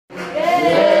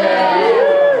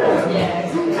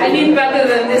need better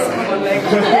than this. Come on, like.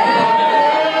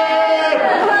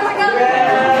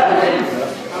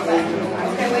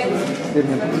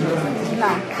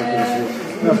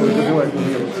 Okay, wait.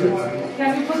 Can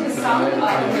we put the sound on?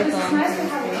 Because it's nice to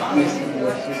have it on.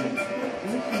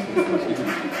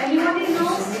 Anybody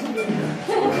knows?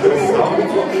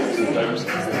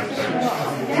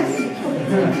 Yes?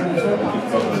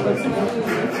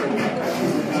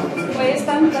 Puede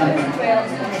estar en el pelo.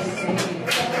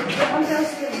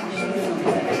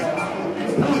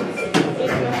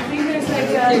 I think there's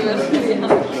like a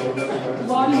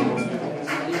volume.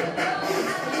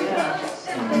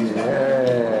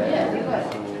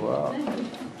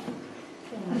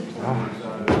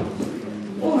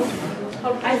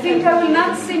 I think I will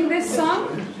not sing this song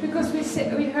because we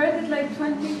heard it like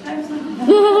 20 times now.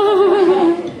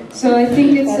 So I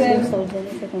think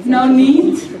it's no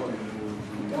need.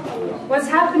 What's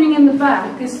happening in the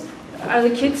back? Are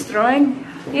the kids drawing?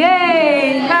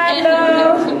 Yay!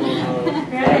 Hello!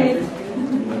 Great.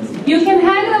 You can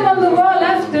hang them on the wall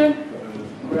after.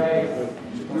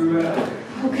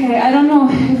 Okay, I don't know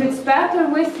if it's better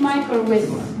with mic or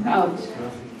without.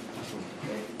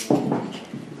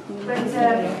 But,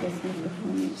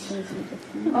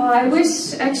 I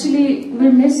wish, actually,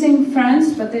 we're missing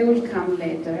friends, but they will come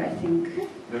later, I think.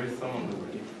 There is some on the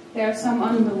way. There are some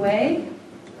on the way.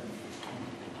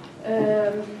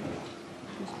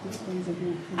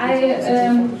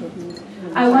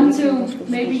 I want to,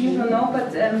 maybe you don't know,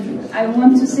 but I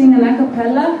want to sing an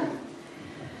acapella.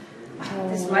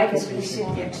 This mic is really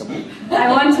shitty, actually.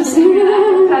 I want to sing an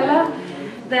acapella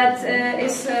that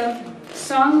is a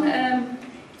song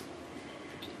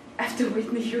after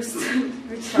Whitney Houston,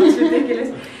 which sounds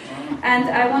ridiculous. And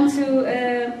I want to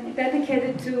dedicate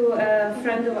it to a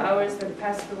friend of ours that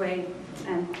passed away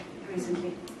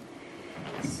recently.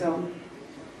 So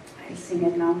I'll sing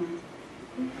it now.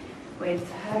 Wait,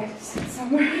 I have to sit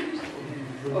somewhere.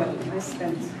 Well, I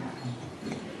spent.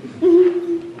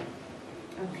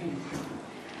 Okay.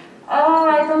 Oh,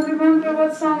 I don't remember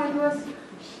what song it was.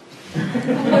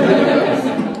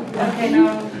 Okay,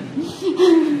 now.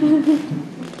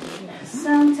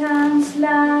 Sometimes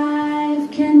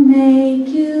life can make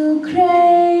you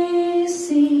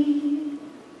crazy.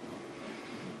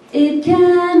 It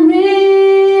can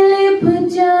really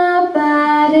put your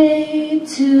body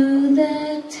to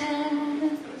the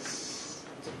test.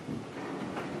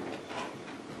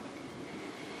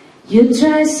 You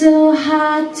try so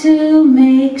hard to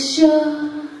make sure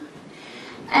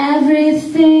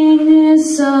everything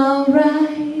is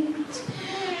alright,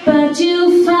 but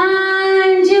you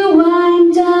find you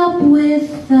wind up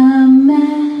with a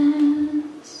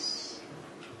mess.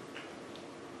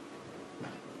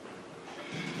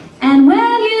 And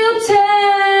when you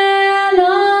turn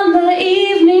on the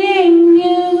evening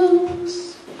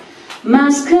news,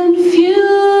 mass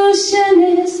confusion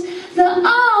is the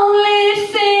only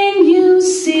thing you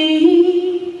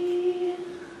see.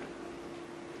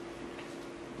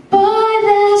 Boy,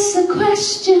 there's a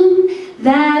question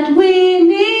that we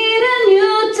need a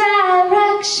new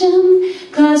direction,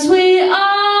 'cause we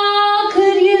all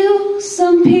could use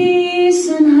some peace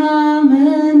and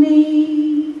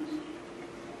harmony.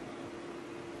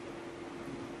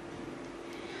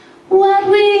 What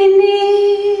we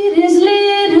need is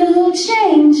little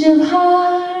change of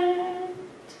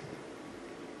heart.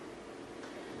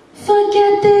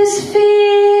 Forget this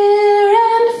fear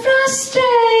and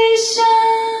frustration.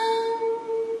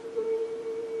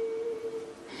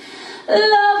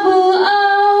 Love will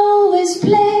always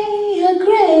play a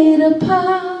greater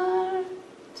part.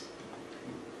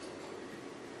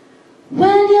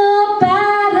 When your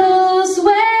battles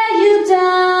wear you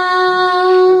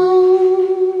down,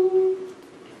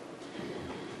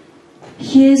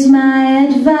 here's my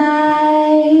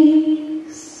advice.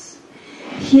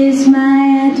 Here's my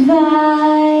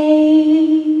advice.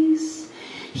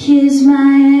 Here's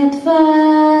my advice.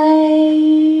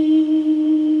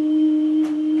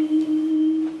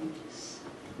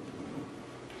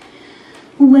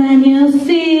 When you're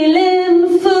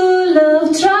feeling full of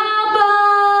trouble,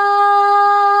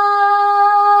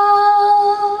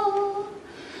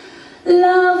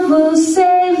 love will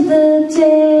save the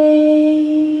day.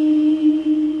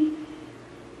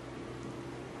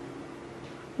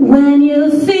 When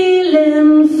you're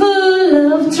feeling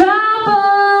full of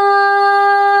trouble,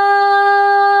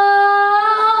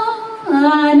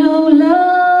 I know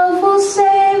love will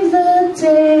save the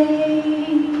day.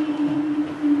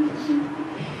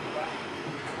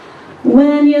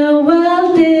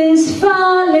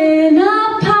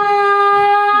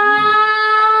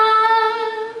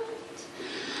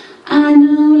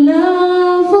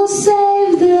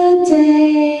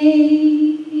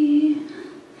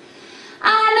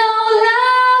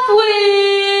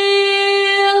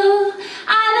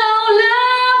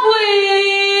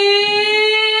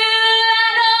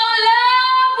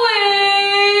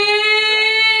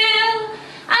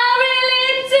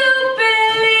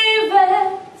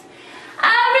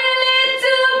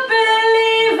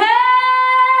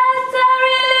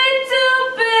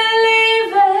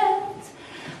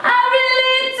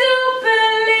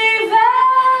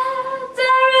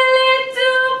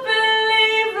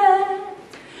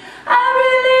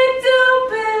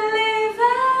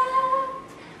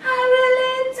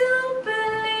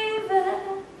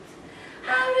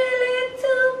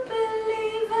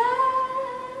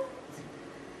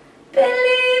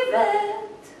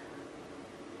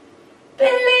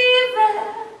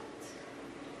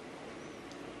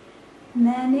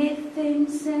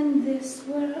 things in this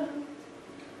world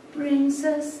brings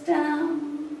us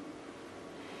down.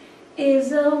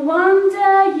 Is a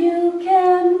wonder you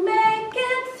can make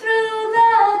it through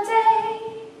the day,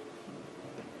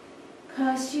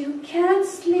 'cause you can't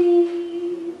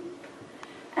sleep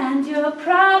and your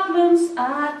problems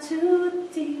are too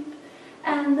deep,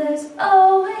 and there's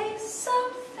always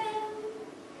something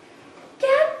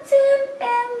getting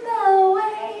in the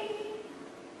way.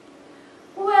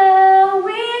 Well,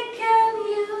 we can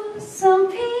use some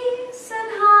peace and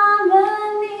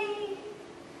harmony,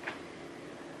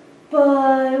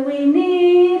 but we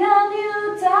need a new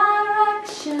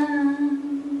direction.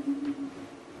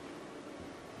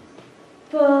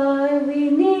 But we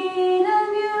need a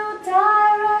new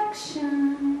direction.